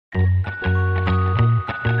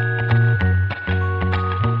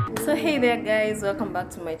there guys, welcome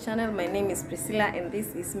back to my channel. My name is Priscilla and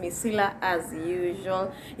this is Misilla as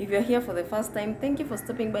usual. If you're here for the first time, thank you for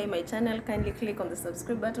stopping by my channel. Kindly click on the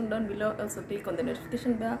subscribe button down below. Also click on the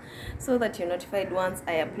notification bell so that you're notified once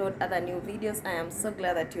I upload other new videos. I am so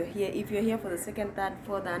glad that you're here. If you're here for the second, third,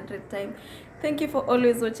 fourth, 100th time, thank you for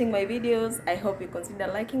always watching my videos. I hope you consider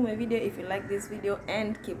liking my video if you like this video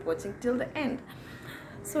and keep watching till the end.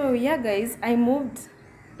 So yeah guys, I moved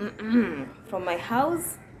from my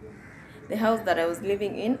house, the house that I was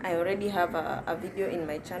living in. I already have a video in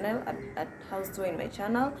my channel, a house tour in my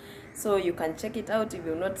channel, so you can check it out if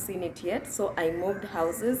you've not seen it yet. So I moved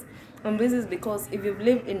houses, and this is because if you've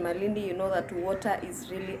lived in Malindi, you know that water is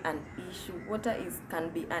really an issue. Water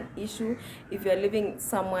can be an issue if you're living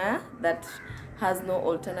somewhere that has no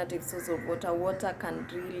alternative source of water. Water can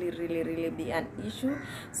really be an issue.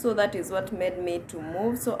 So that is what made me to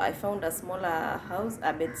move. So I found a smaller house,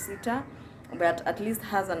 a bedsitter, but at least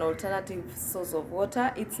has an alternative source of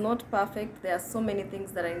water. It's not perfect. There are so many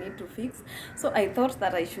things that I need to fix. So I thought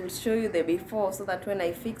that I should show you the before, so that when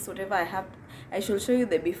I fix whatever I have, I should show you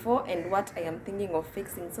the before and what I am thinking of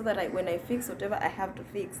fixing, so that when I fix whatever I have to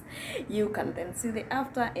fix, you can then see the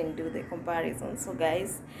after and do the comparison. So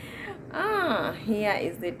guys, here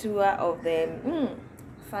is the tour of the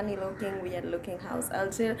funny looking, weird looking house. I'll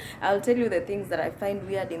tell you the things that I find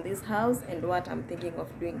weird in this house and what I'm thinking of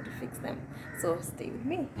doing to fix them. So stay with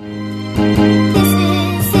me.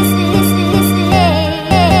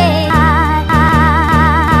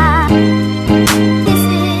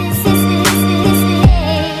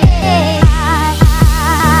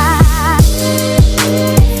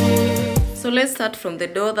 So let's start from the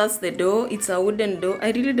door. That's the door. It's a wooden door.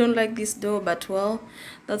 I really don't like this door, but well,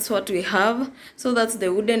 that's what we have. So that's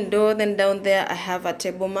the wooden door. Then down there I have a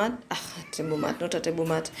table mat. Not a table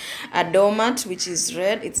mat, a doormat, which is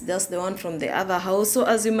red. It's just the one from the other house. So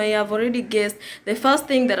as you may have already guessed, the first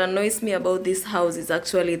thing that annoys me about this house is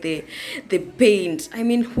actually the paint. I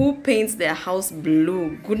mean, who paints their house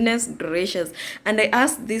blue? Goodness gracious. And I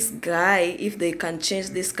asked this guy if they can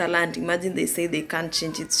change this color, and imagine they say they can't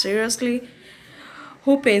change it. Seriously?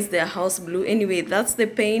 Who paints their house blue? Anyway, that's the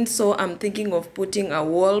paint. So I'm thinking of putting a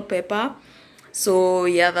wallpaper. So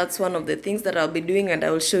yeah, that's one of the things that I'll be doing, and I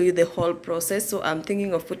will show you the whole process. So I'm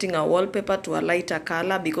thinking of putting a wallpaper to a lighter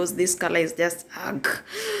color, because this color is just ugh.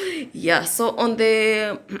 Yeah, so on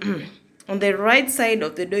the on the right side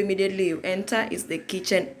of the door, immediately you enter, is the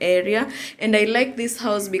kitchen area. And I like this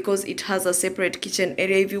house because it has a separate kitchen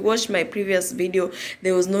area. If you watched my previous video,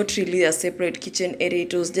 there was not really a separate kitchen area.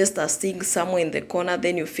 It was just a sink somewhere in the corner.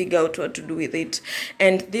 Then you figure out what to do with it.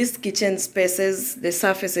 And these kitchen spaces, the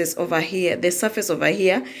surface over here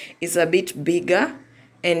is a bit bigger,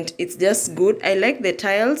 and it's just good. I like the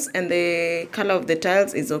tiles, and the color of the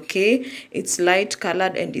tiles is okay. It's light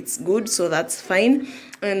colored and it's good, so that's fine.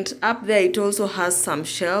 And up there it also has some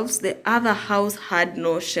shelves. The other house had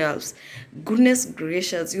no shelves. Goodness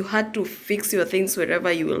gracious, you had to fix your things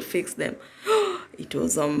wherever you will fix them. It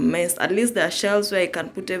was a mess. At least there are shelves where I can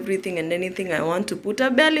put everything and anything I want to put.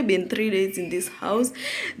 I've barely been 3 days in this house.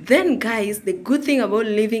 Then guys, the good thing about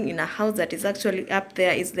living in a house that is actually up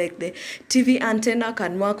there is like the TV antenna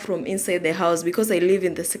can work from inside the house, because I live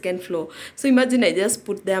in the second floor. So imagine I just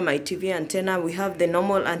put there my TV antenna. We have the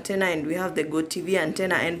normal antenna and we have the Go TV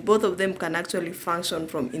antenna, and both of them can actually function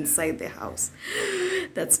from inside the house.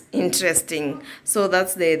 That's interesting. So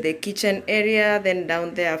that's the kitchen area. Then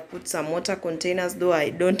down there I've put some water containers, though I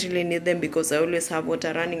don't really need them because I always have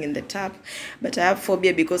water running in the tap. But I have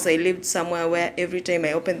phobia because I lived somewhere where every time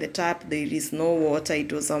I open the tap there is no water.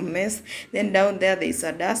 It was a mess. Then down there is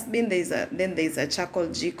a dustbin. Then there is a charcoal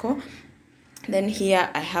jiko. Then here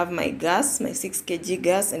I have my gas, my 6 kg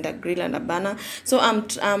gas, and a grill and a burner. So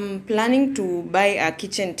I'm planning to buy a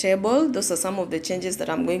kitchen table. Those are some of the changes that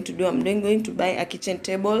I'm going to do. I'm going to buy a kitchen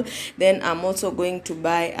table. Then I'm also going to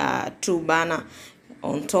buy a 2 burner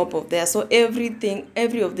on top of there. So every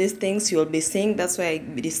of these things you'll be seeing. That's why I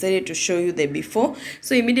decided to show you the before.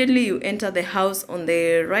 So immediately you enter the house, on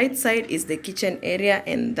the right side is the kitchen area,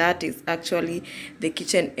 and that is actually the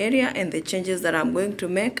kitchen area. And the changes that I'm going to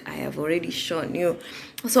make, I have already shown you.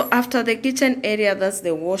 So after the kitchen area, that's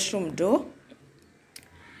the washroom door.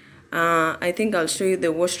 I think I'll show you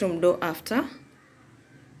the washroom door after.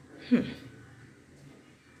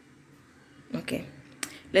 Okay,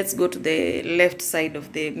 let's go to the left side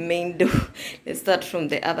of the main door. Let's start from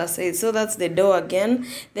the other side. So that's the door again.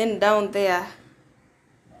 Then down there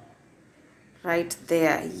right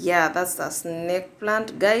there. Yeah, that's the snake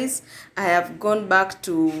plant, guys. I have gone back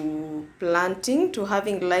to planting, to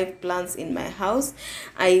having live plants in my house.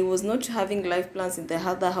 I was not having live plants in the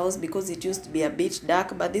other house because it used to be a bit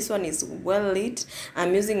dark, but this one is well lit.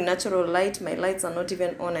 I'm using natural light. My lights are not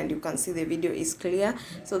even on, and you can see the video is clear.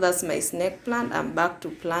 So that's my snake plant. I'm back to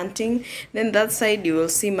planting. Then that side you will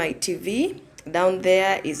see my TV. Down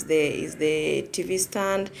there is the TV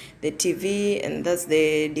stand, the TV, and that's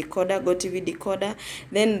the decoder, Go TV decoder.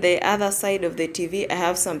 Then the other side of the TV, I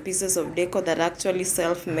have some pieces of decor that are actually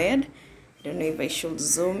self-made. I don't know if I should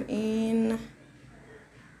zoom in.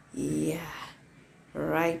 Yeah,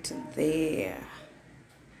 right there.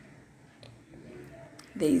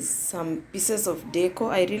 There's some pieces of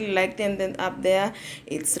decor. I really like them. Then up there,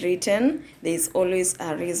 it's written, there's always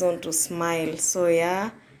a reason to smile. So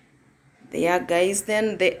yeah. Yeah, guys.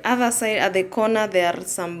 Then the other side at the corner, there are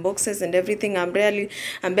some boxes and everything. I'm barely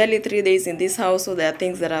 3 days in this house, so there are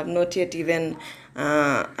things that I've not yet even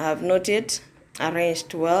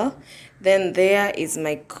arranged well. Then there is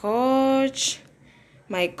my couch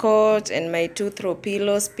and my 2 throw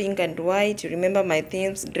pillows, pink and white. You remember my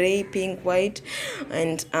themes, gray, pink, white,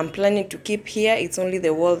 and I'm planning to keep here. It's only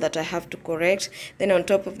the wall that I have to correct. Then on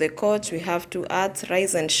top of the couch we have 2 arts,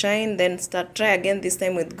 rise and shine. Then try again, this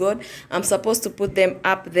time with God. I'm supposed to put them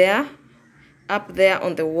up there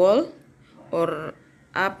on the wall, or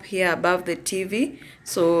up here above the TV.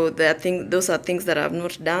 So those are things that I've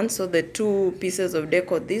not done. So the 2 pieces of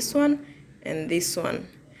decor, this one and this one,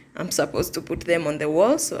 I'm supposed to put them on the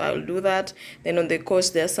wall, so I'll do that. Then on the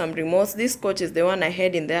couch, there are some remotes. This couch is the one I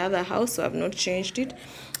had in the other house, so I've not changed it.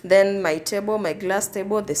 Then my table, my glass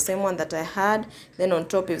table, the same one that I had. Then on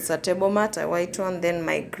top is a table mat, a white one. Then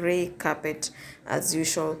my gray carpet, as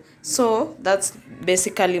usual. So that's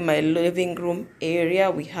basically my living room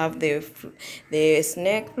area. We have the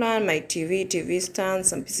snake plant, my TV stand,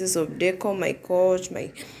 some pieces of decor, my couch,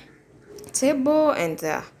 my table, and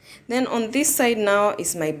then on this side now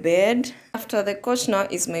is my bed. After the couch now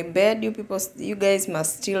is my bed. You guys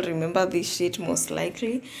must still remember this sheet most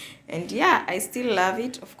likely. And yeah, I still love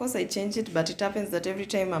it. Of course I change it, but it happens that every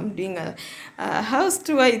time I'm doing a house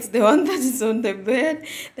tour, it's the one that is on the bed.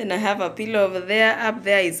 Then I have a pillow over there. Up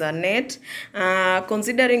there is a net.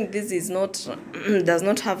 Considering this is not does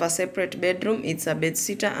not have a separate bedroom, it's a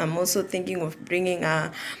bedsitter. I'm also thinking of bringing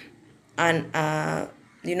a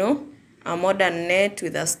modern net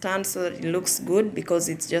with a stand so that it looks good, because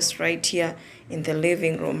it's just right here in the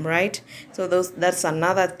living room, right? So that's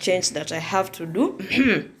another change that I have to do.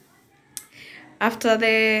 After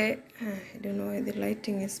I don't know why the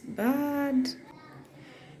lighting is bad.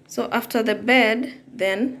 So after the bed,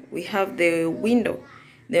 then we have the window.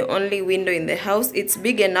 The only window in the house. It's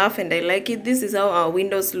big enough and I like it. This is how our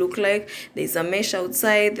windows look like. There's a mesh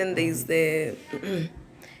outside, then there's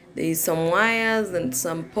there's some wires and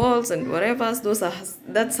some poles and whatever.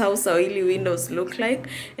 That's how Swahili windows look like.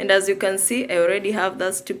 And as you can see, I already have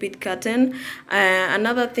that stupid curtain.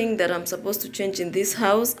 Another thing that I'm supposed to change in this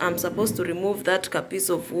house, I'm supposed to remove that piece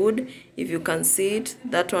of wood. If you can see it,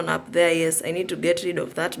 that one up there, yes, I need to get rid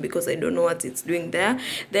of that because I don't know what it's doing there.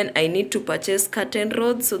 Then I need to purchase curtain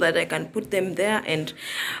rods so that I can put them there and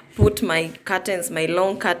put my curtains, my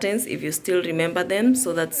long curtains, if you still remember them.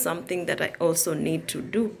 So that's something that I also need to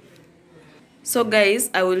do. So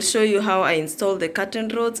guys, I will show you how I install the curtain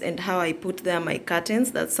rods and how I put there my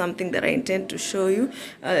curtains. That's something that I intend to show you.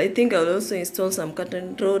 I think I'll also install some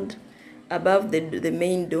curtain rod above the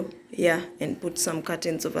main door, yeah, and put some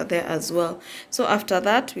curtains over there as well. So after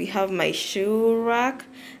that, we have my shoe rack.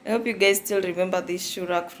 I hope you guys still remember this shoe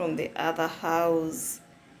rack from the other house.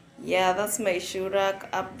 Yeah, that's my shoe rack.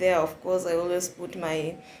 Up there, of course, I always put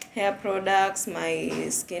my hair products, my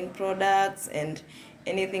skin products, and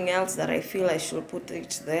anything else that I feel I should put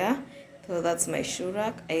it there. So that's my shoe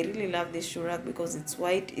rack. I really love this shoe rack because it's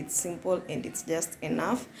white, it's simple, and it's just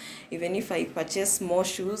enough. Even if I purchase more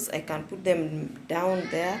shoes, I can put them down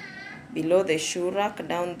there below the shoe rack,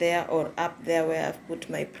 down there, or up there where I've put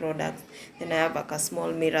my products. Then I have like a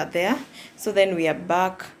small mirror there. So then we are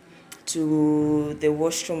back to the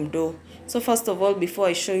washroom door. So first of all, before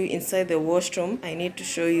I show you inside the washroom, I need to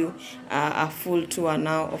show you a full tour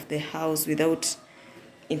now of the house without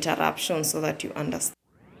interruption so that you understand.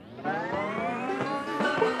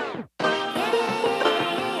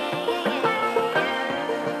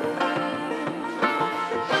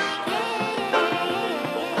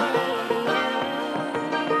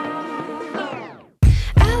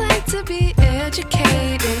 I like to be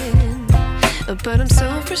educated, but I'm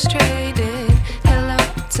so frustrated. Hello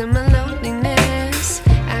to my loneliness.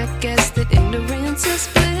 I guess that ignorance is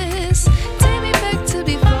bliss. Take me back to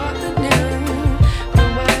before the news.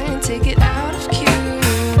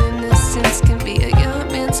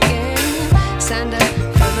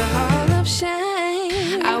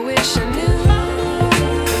 wish I knew.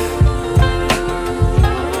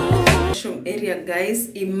 Washroom area, guys.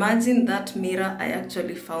 Imagine that mirror. I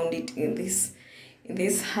actually found it in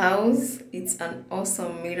this house. It's an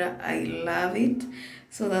awesome mirror. I love it.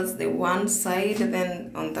 So that's the one side.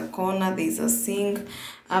 Then on the corner there's a sink.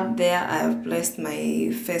 Up there I have placed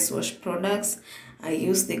my face wash products. I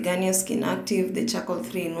use the Garnier Skin Active, the charcoal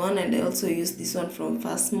 3-in-1, and I also use this one from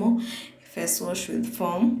Fastmo, face wash with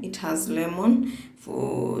foam. It has lemon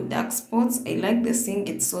for dark spots. I like the sink.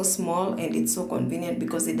 It's so small and it's so convenient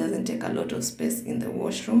because it doesn't take a lot of space in the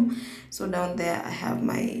washroom. So down there I have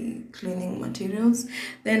my cleaning materials.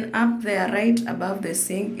 Then up there right above the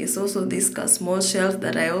sink is also this small shelf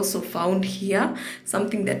that I also found here,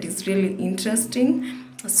 something that is really interesting.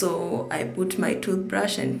 So I put my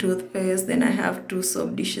toothbrush and toothpaste. Then I have 2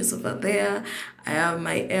 soap dishes over there. I have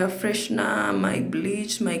my air freshener, my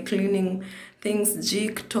bleach, my cleaning things,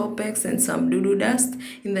 jig, Topex, and some doo-doo dust.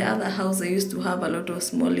 In the other house I used to have a lot of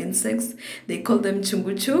small insects. They call them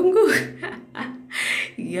chungu chungu.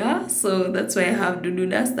 Yeah, so that's why I have doo-doo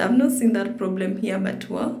dust. I've not seen that problem here, but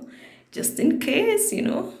well, just in case, you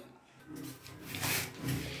know.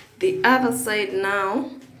 The other side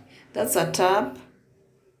now, that's a tap.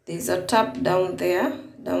 There's a tap down there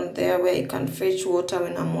where you can fetch water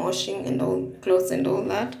when I'm washing and all clothes and all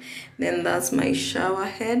that. Then that's my shower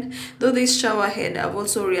head. Though this shower head, I've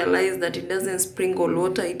also realized that it doesn't sprinkle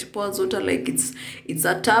water. It pours water like it's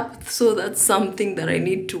a tap. So that's something that I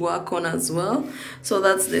need to work on as well. So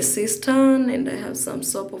that's the cistern, and I have some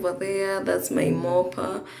soap over there. That's my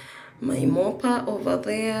mopper over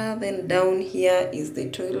there. Then down here is the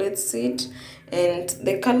toilet seat, and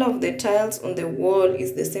the color of the tiles on the wall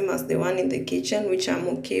is the same as the one in the kitchen, which I'm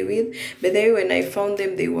okay with. But then when I found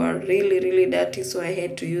them, they were really dirty, so I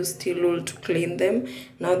had to use steel wool to clean them.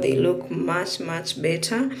 Now they look much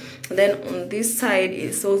better. Then on this side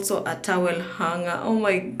is also a towel hanger. Oh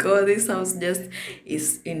my god, this house just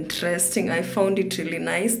is interesting. I found it really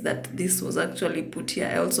nice that this was actually put here.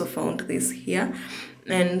 I also found this here.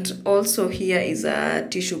 And also here is a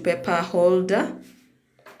tissue paper holder.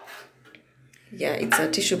 Yeah, it's a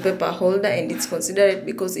tissue paper holder, and it's considered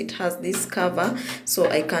because it has this cover, so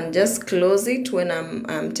I can just close it when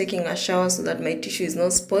I'm taking a shower so that my tissue is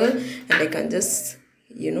not spoiled, and I can just,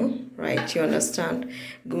 you know, right, you understand.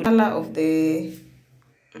 Good. Color of the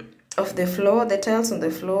floor, the tiles on the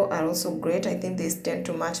floor are also great. I think they tend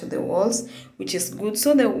to match with the walls, which is good.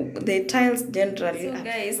 So the tiles generally, so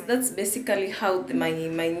guys, that's basically how my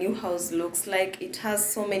new house looks like. It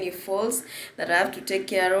has so many faults that I have to take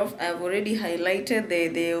care of. I've already highlighted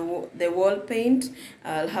the wall paint.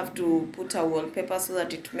 I'll have to put a wallpaper so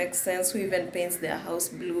that it makes sense. Who even paints their house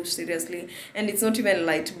blue, seriously? And it's not even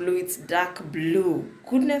light blue, it's dark blue.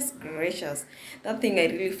 Goodness gracious, that thing, I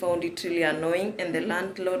really found it really annoying, and the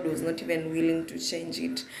landlord was not even willing to change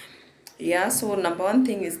it. Yeah, so number one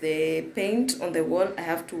thing is the paint on the wall. I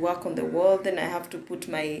have to work on the wall. Then I have to put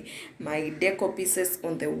my deco pieces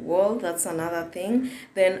on the wall. That's another thing.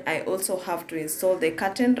 Then I also have to install the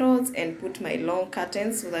curtain rods and put my long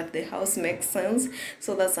curtains so that the house makes sense.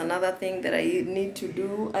 So that's another thing that I need to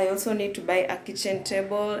do. I also need to buy a kitchen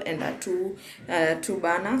table and a two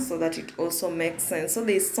burner so that it also makes sense. So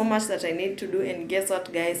there's so much that I need to do, and guess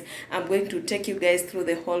what, guys? I'm going to take you guys through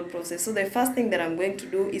the whole process. So the first thing that I'm going to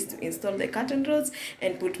do is to install the curtain rods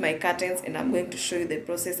and put my curtains, and I'm going to show you the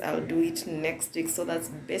process. I'll do it next week. So that's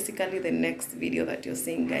basically the next video that you're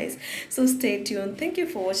seeing, guys. So stay tuned. Thank you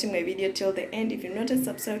for watching my video till the end. If you're not yet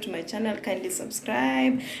subscribed to my channel, kindly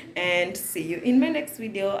subscribe, and see you in my next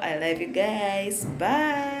video. I love you guys.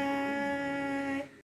 Bye.